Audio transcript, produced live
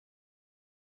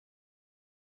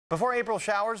Before April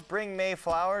showers bring May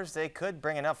flowers, they could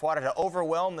bring enough water to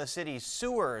overwhelm the city's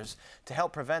sewers. To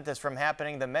help prevent this from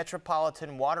happening, the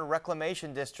Metropolitan Water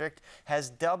Reclamation District has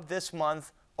dubbed this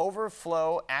month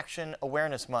Overflow Action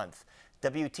Awareness Month.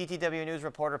 WTTW News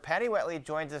reporter Patty Wetley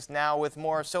joins us now with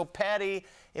more. So Patty,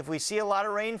 if we see a lot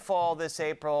of rainfall this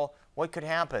April, what could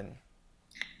happen?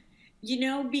 You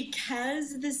know,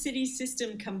 because the city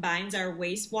system combines our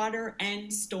wastewater and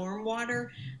stormwater,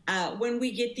 when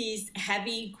we get these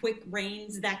heavy, quick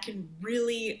rains, that can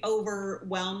really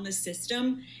overwhelm the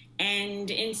system.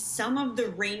 And in some of the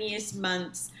rainiest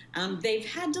months, they've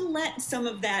had to let some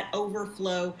of that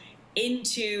overflow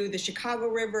into the Chicago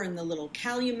River and the Little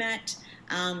Calumet.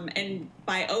 And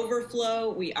by overflow,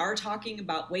 we are talking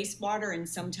about wastewater and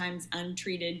sometimes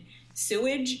untreated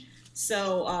sewage.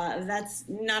 So that's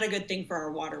not a good thing for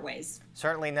our waterways.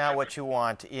 Certainly not what you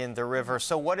want in the river.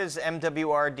 So what does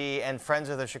MWRD and Friends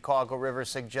of the Chicago River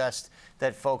suggest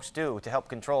that folks do to help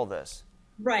control this?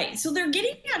 Right. So they're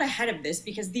getting out ahead of this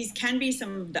because these can be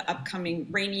some of the upcoming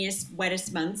rainiest,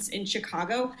 wettest months in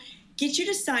Chicago. Get you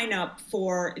to sign up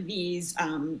for these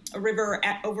river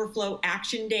overflow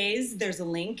action days. There's a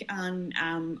link on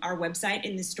our website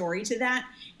in the story to that.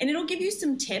 And it'll give you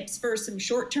some tips for some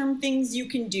short-term things you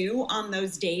can do on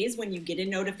those days when you get a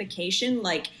notification,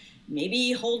 like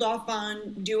maybe hold off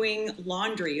on doing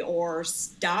laundry or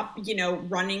stop,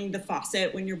 running the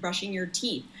faucet when you're brushing your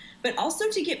teeth. But also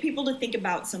to get people to think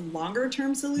about some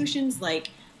longer-term solutions like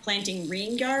planting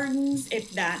rain gardens, if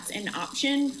that's an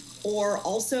option, or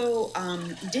also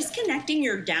disconnecting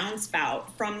your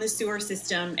downspout from the sewer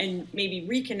system and maybe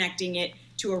reconnecting it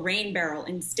to a rain barrel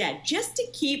instead, just to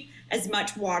keep as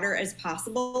much water as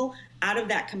possible out of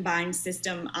that combined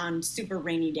system on super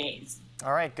rainy days.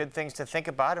 All right, good things to think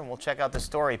about, and we'll check out the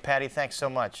story. Patty, thanks so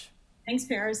much. Thanks,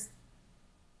 Paris.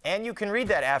 And you can read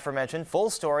that aforementioned full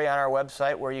story on our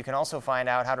website, where you can also find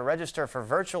out how to register for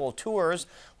virtual tours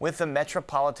with the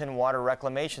Metropolitan Water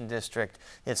Reclamation District.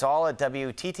 It's all at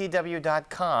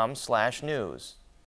WTTW.com/news.